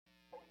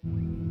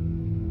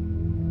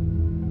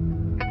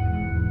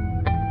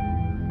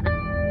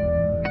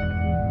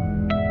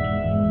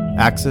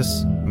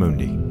Axis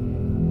Mundi.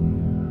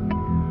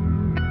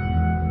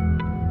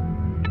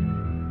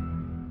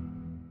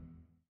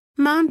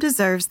 Mom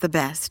deserves the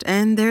best,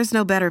 and there's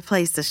no better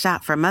place to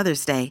shop for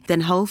Mother's Day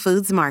than Whole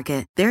Foods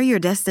Market. They're your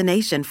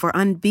destination for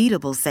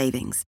unbeatable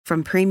savings,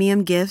 from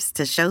premium gifts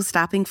to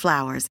show-stopping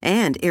flowers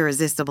and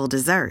irresistible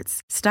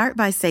desserts. Start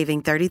by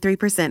saving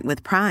 33%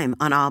 with Prime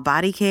on all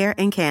body care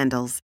and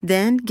candles.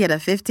 Then get a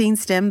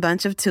 15-stem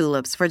bunch of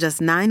tulips for just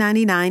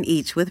 $9.99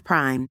 each with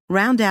Prime.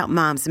 Round out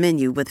Mom's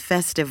menu with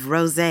festive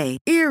rosé,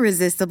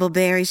 irresistible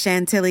berry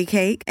chantilly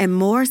cake, and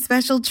more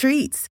special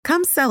treats.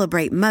 Come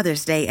celebrate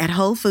Mother's Day at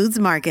Whole Foods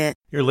Market.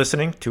 You're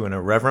listening to an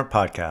Irreverent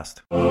podcast.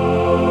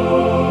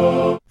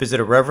 Visit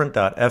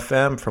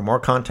irreverent.fm for more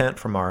content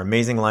from our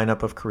amazing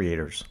lineup of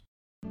creators.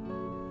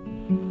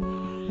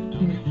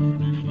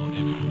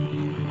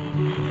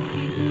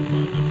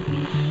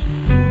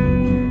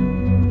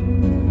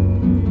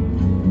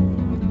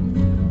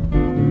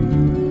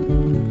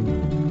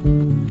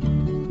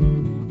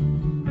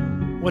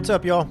 What's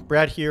up, y'all?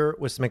 Brad here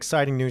with some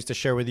exciting news to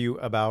share with you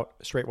about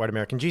Straight White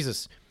American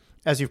Jesus.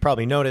 As you've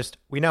probably noticed,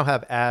 we now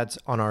have ads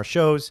on our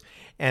shows,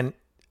 and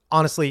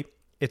honestly,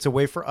 it's a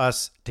way for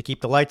us to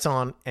keep the lights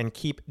on and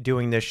keep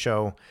doing this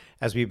show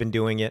as we've been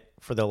doing it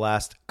for the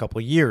last couple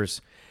of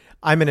years.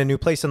 I'm in a new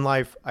place in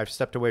life. I've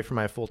stepped away from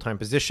my full-time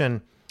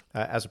position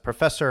as a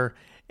professor,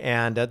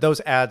 and those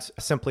ads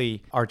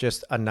simply are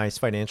just a nice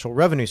financial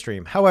revenue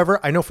stream. However,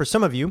 I know for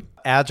some of you,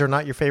 ads are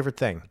not your favorite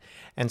thing.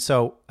 And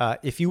so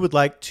if you would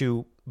like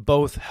to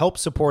both help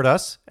support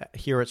us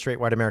here at Straight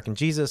White American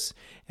Jesus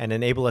and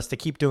enable us to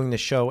keep doing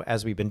this show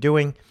as we've been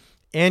doing,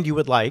 and you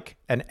would like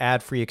an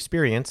ad-free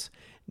experience,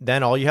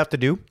 then all you have to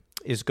do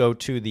is go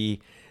to the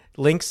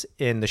links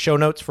in the show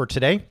notes for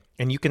today,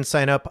 and you can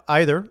sign up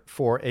either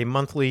for a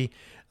monthly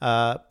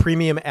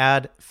premium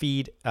ad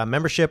feed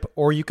membership,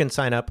 or you can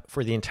sign up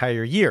for the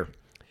entire year.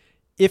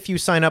 If you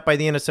sign up by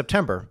the end of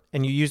September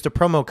and you use the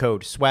promo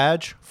code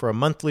SWAG for a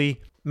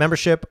monthly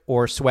membership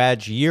or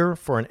SWAG year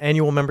for an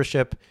annual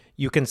membership,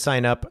 you can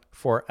sign up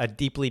for a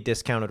deeply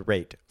discounted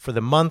rate. For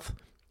the month,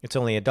 it's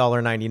only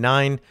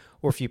 $1.99,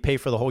 or if you pay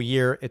for the whole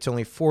year, it's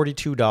only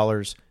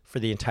 $42 for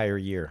the entire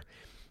year.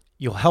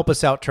 You'll help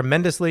us out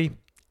tremendously,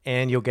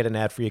 and you'll get an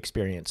ad-free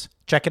experience.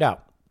 Check it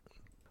out.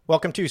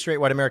 Welcome to Straight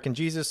White American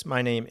Jesus.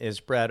 My name is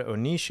Brad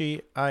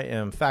Onishi. I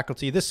am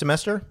faculty this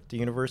semester at the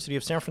University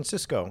of San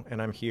Francisco,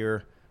 and I'm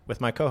here with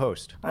my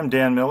co-host. I'm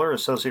Dan Miller,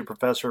 Associate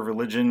Professor of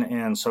Religion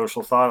and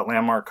Social Thought at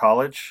Landmark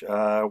College,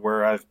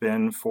 where I've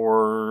been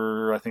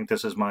for, I think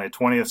this is my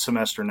 20th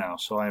semester now,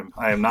 so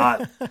I am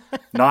not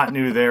not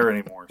new there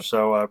anymore.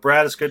 So,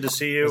 Brad, it's good to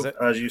see you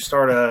as you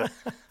start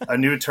a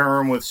new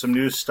term with some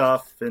new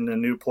stuff in a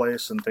new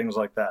place and things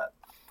like that.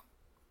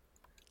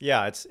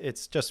 Yeah,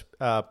 it's just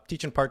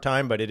teaching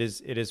part-time, but it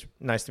is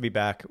nice to be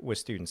back with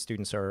students.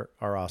 Students are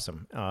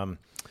awesome.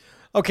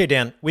 Okay,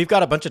 Dan, we've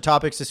got a bunch of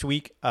topics this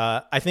week.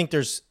 I think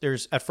there's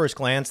at first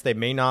glance, they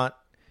may not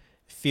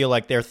feel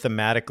like they're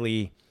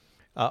thematically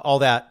all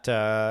that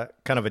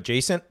kind of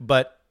adjacent,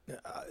 but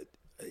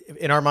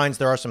in our minds,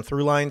 there are some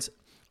through lines.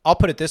 I'll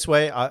put it this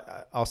way.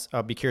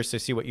 I'll be curious to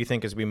see what you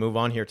think as we move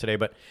on here today.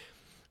 But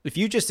if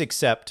you just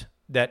accept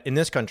that in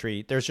this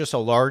country, there's just a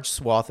large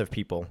swath of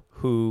people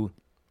who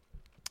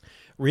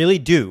really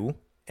do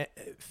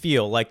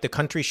feel like the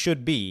country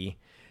should be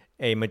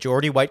a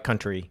majority white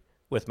country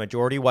with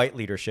majority white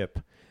leadership,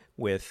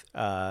 with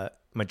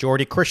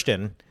majority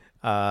Christian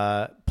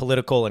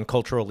political and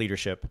cultural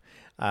leadership,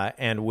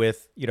 and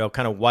with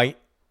kind of white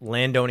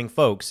landowning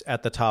folks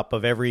at the top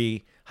of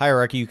every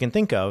hierarchy you can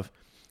think of,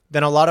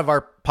 then a lot of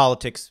our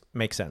politics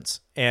make sense.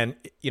 And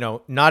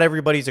not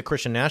everybody's a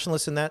Christian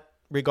nationalist in that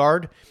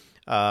regard,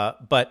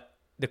 but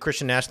the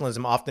Christian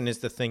nationalism often is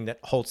the thing that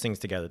holds things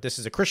together. This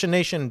is a Christian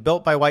nation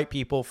built by white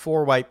people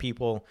for white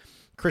people.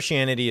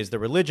 Christianity is the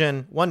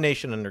religion, one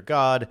nation under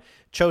God,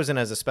 chosen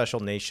as a special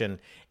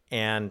nation,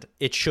 and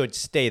it should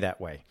stay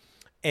that way.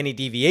 Any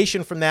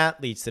deviation from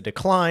that leads to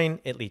decline,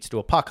 it leads to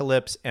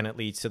apocalypse, and it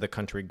leads to the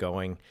country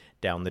going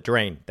down the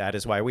drain. That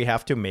is why we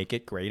have to make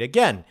it great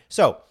again.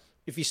 So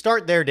if you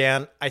start there,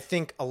 Dan, I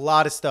think a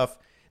lot of stuff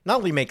not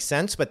only makes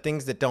sense, but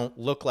things that don't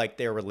look like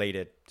they're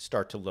related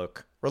start to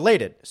look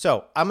related.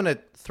 So I'm going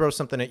to throw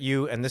something at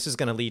you, and this is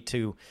going to lead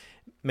to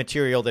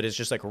material that is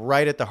just like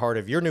right at the heart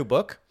of your new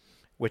book,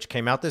 which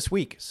came out this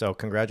week. So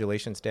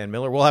congratulations, Dan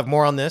Miller. We'll have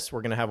more on this.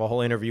 We're going to have a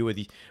whole interview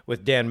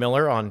with Dan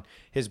Miller on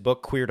his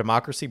book, Queer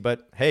Democracy.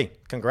 But hey,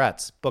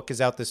 congrats. Book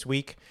is out this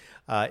week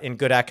in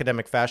good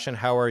academic fashion.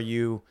 How are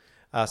you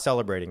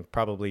celebrating?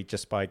 Probably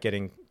just by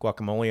getting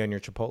guacamole on your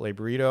Chipotle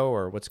burrito,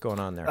 or what's going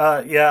on there?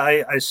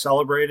 I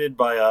celebrated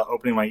by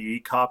opening my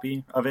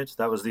e-copy of it.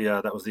 That was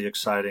the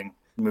exciting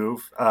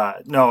move.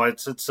 No,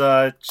 it's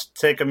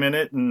take a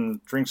minute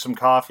and drink some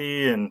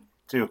coffee and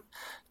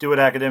do what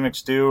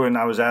academics do, and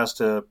I was asked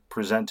to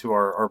present to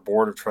our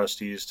board of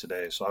trustees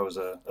today. So I was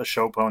a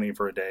show pony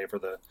for a day for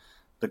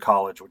the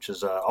college, which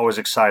is always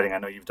exciting. I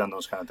know you've done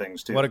those kind of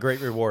things too. What a great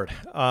reward.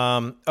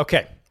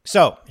 Okay,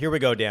 so here we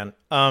go, Dan.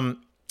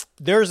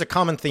 There's a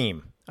common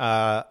theme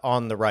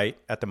on the right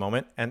at the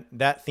moment. And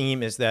that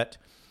theme is that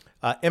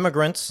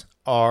immigrants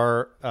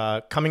are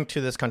coming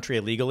to this country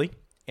illegally,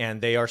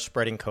 and they are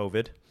spreading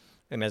COVID.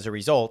 And as a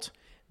result,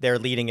 they're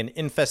leading an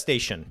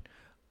infestation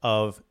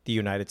of the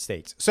United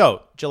States.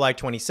 So July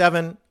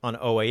 27 on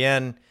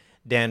OAN,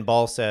 Dan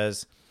Ball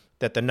says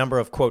that the number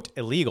of, quote,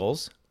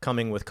 illegals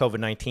coming with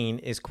COVID-19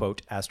 is,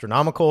 quote,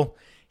 astronomical.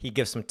 He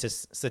gives some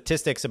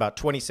statistics about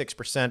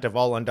 26% of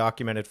all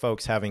undocumented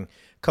folks having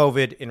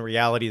COVID. In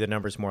reality, the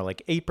number is more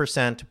like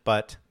 8%,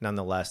 but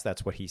nonetheless,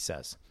 that's what he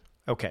says.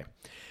 Okay.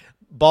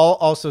 Ball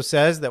also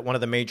says that one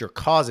of the major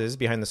causes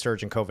behind the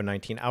surge in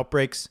COVID-19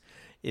 outbreaks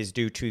is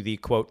due to the,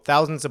 quote,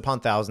 thousands upon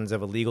thousands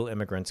of illegal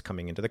immigrants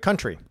coming into the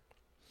country.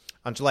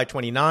 On July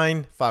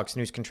 29, Fox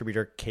News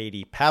contributor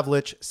Katie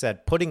Pavlich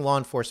said putting law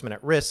enforcement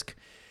at risk,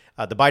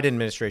 the Biden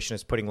administration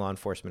is putting law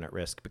enforcement at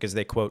risk because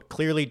they, quote,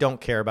 clearly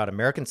don't care about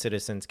American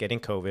citizens getting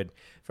COVID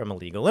from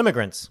illegal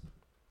immigrants.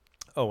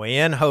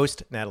 OAN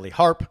host Natalie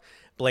Harp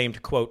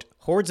blamed, quote,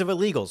 hordes of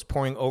illegals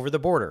pouring over the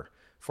border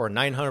for a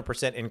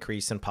 900%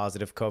 increase in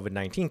positive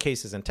COVID-19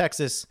 cases in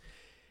Texas.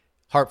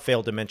 Harp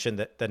failed to mention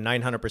that the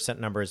 900%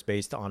 number is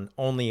based on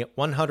only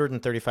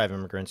 135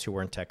 immigrants who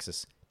were in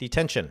Texas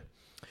detention.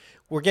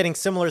 We're getting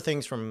similar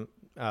things from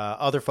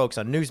other folks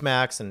on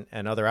Newsmax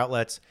and other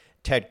outlets.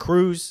 Ted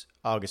Cruz,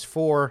 August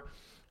 4,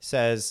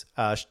 says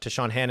to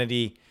Sean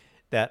Hannity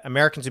that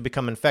Americans who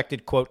become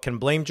infected, quote, can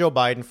blame Joe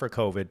Biden for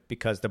COVID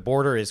because the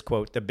border is,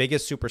 quote, the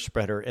biggest super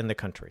spreader in the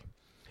country.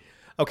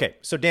 Okay,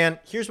 so Dan,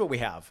 here's what we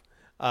have.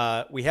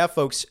 We have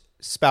folks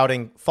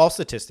spouting false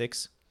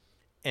statistics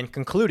and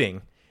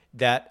concluding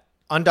that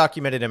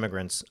undocumented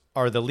immigrants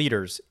are the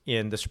leaders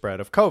in the spread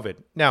of COVID.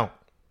 Now,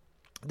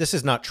 this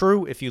is not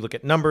true. If you look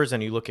at numbers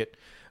and you look at,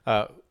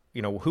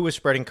 who is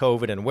spreading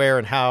COVID and where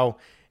and how,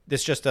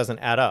 this just doesn't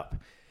add up.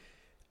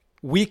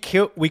 We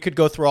could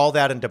go through all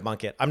that and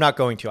debunk it. I'm not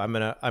going to.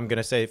 I'm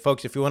gonna say,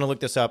 folks, if you want to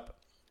look this up,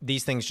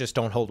 these things just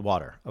don't hold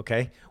water.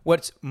 Okay.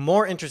 What's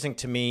more interesting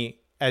to me,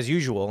 as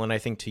usual, and I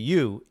think to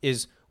you,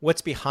 is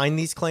what's behind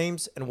these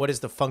claims and what is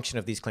the function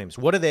of these claims.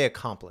 What do they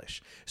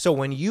accomplish? So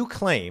when you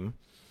claim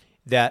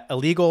that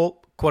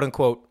illegal, quote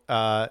unquote,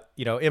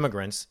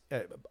 immigrants,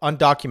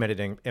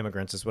 undocumented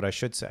immigrants is what I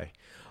should say,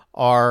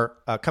 are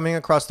coming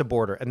across the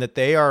border and that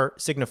they are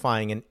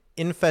signifying an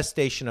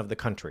infestation of the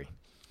country.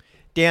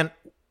 Dan,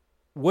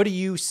 what do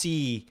you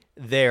see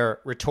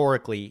there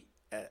rhetorically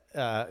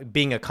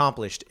being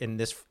accomplished in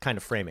this kind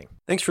of framing?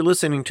 Thanks for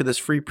listening to this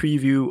free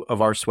preview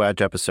of our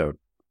Swag episode.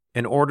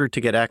 In order to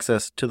get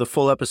access to the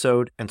full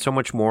episode and so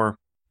much more,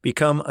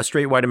 become a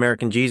Straight White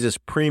American Jesus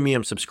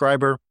premium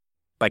subscriber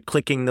by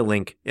clicking the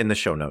link in the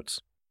show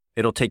notes.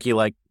 It'll take you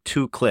like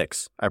 2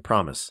 clicks, I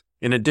promise.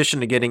 In addition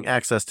to getting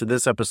access to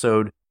this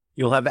episode,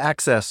 you'll have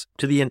access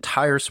to the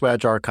entire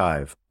Swag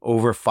archive,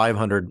 over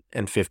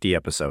 550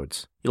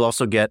 episodes. You'll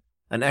also get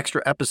an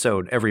extra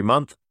episode every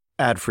month,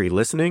 ad-free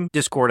listening,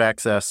 Discord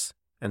access,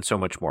 and so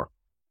much more.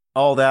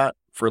 All that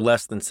for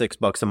less than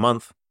 $6 a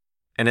month,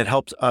 and it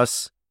helps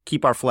us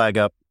keep our flag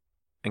up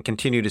and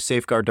continue to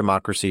safeguard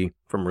democracy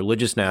from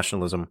religious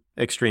nationalism,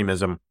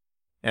 extremism,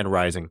 and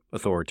rising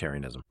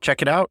authoritarianism.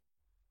 Check it out.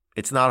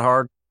 It's not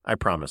hard, I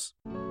promise.